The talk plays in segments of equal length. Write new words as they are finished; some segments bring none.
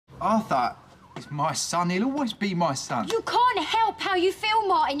Arthur is my son. He'll always be my son. You can't help how you feel,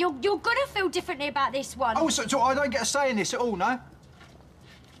 Martin. You're gonna feel differently about this one. Oh, so I don't get a say in this at all, no?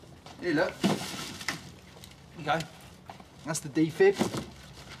 Here, look. Here you go. That's the defib.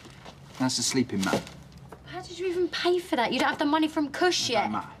 That's the sleeping mat. How did you even pay for that? You don't have the money from Cush yet.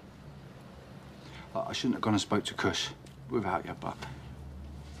 Don't matter. I shouldn't have gone and spoke to Cush without you, but...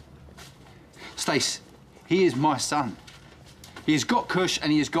 Stace, he is my son. He has got Cush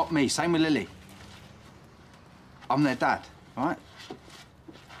and he has got me. Same with Lily. I'm their dad, all right?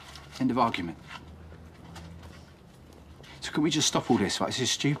 End of argument. So can we just stop all this? Like, this is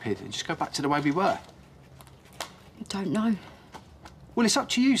stupid, and just go back to the way we were? I don't know. Well, it's up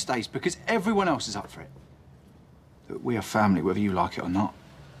to you, Stace, because everyone else is up for it. Look, we are family, whether you like it or not.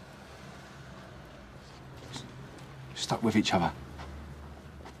 Stuck with each other.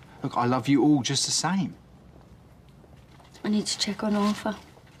 Look, I love you all just the same. I need to check on Arthur.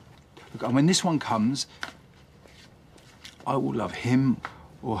 Look, and when this one comes, I will love him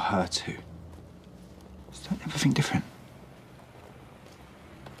or her too. Just don't ever think different.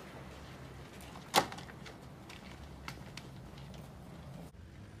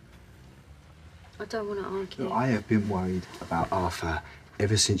 I don't want to argue. Look, I have been worried about Arthur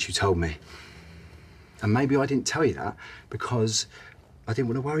ever since you told me. And maybe I didn't tell you that because I didn't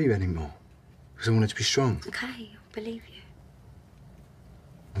want to worry you anymore. Because I wanted to be strong. OK, I believe you.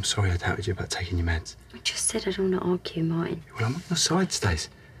 I'm sorry I doubted you about taking your meds. I just said I don't want to argue, Martin. Well, I'm on your side, Stace.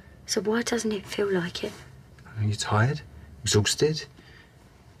 So why doesn't it feel like it? Are you tired? Exhausted?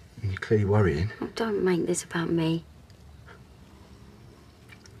 And you're clearly worrying. Oh, don't make this about me.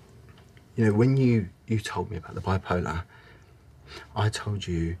 You know, when you told me about the bipolar, I told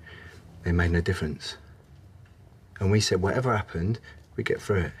you it made no difference. And we said whatever happened, we'd get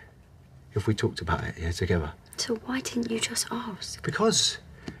through it. If we talked about it, yeah, together. So why didn't you just ask? Because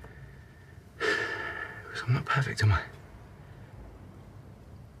I'm not perfect, am I?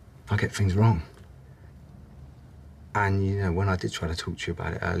 I get things wrong. And, you know, when I did try to talk to you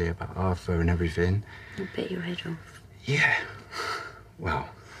about it earlier, about Arthur and everything... You bit your head off. Yeah. Well,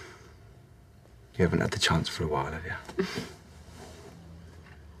 you haven't had the chance for a while, have you?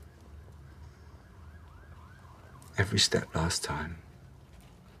 Every step last time,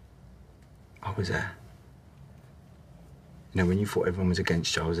 I was there. You know, when you thought everyone was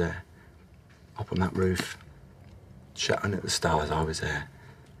against you, I was there. Up on that roof, shouting at the stars, I was there.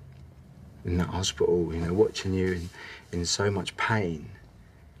 In that hospital, you know, watching you in so much pain.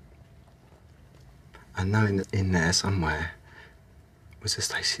 And knowing that in there somewhere was the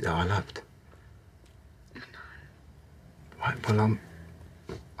Stacey that I loved. I know. Right, well,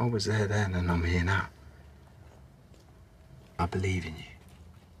 I was there then and I'm here now. I believe in you.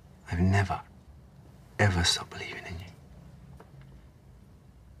 I've never, ever stopped believing in you.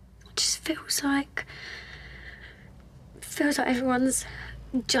 It just feels like everyone's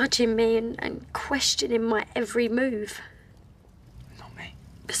judging me and questioning my every move. Not me.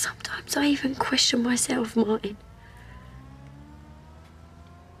 Sometimes I even question myself, Martin.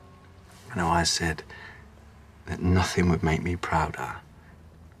 I know I said that nothing would make me prouder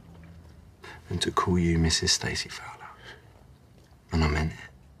than to call you Mrs. Stacey Fowler. And I meant it.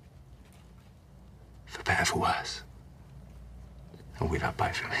 For better, for worse. And we've had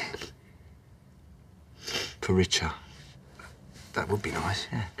both of me. For richer, that would be nice,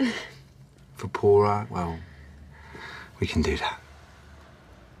 yeah. For poorer, well, we can do that.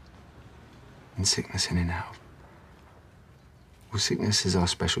 In sickness and in health. Well, sickness is our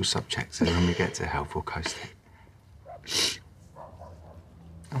special subject, so when we get to health, we'll coast it.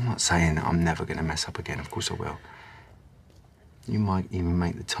 I'm not saying that I'm never going to mess up again. Of course I will. You might even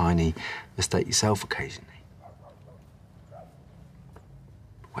make the tiny mistake yourself occasionally.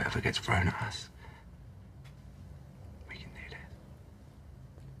 Whatever gets thrown at us, we can do this.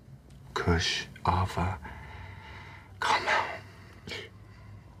 Cush, Arthur, Carmel.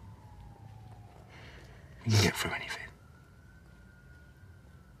 We can get through anything.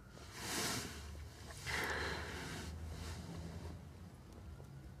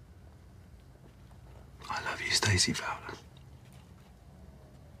 I love you, Stacey Fowler.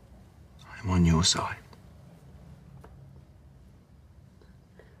 I'm on your side.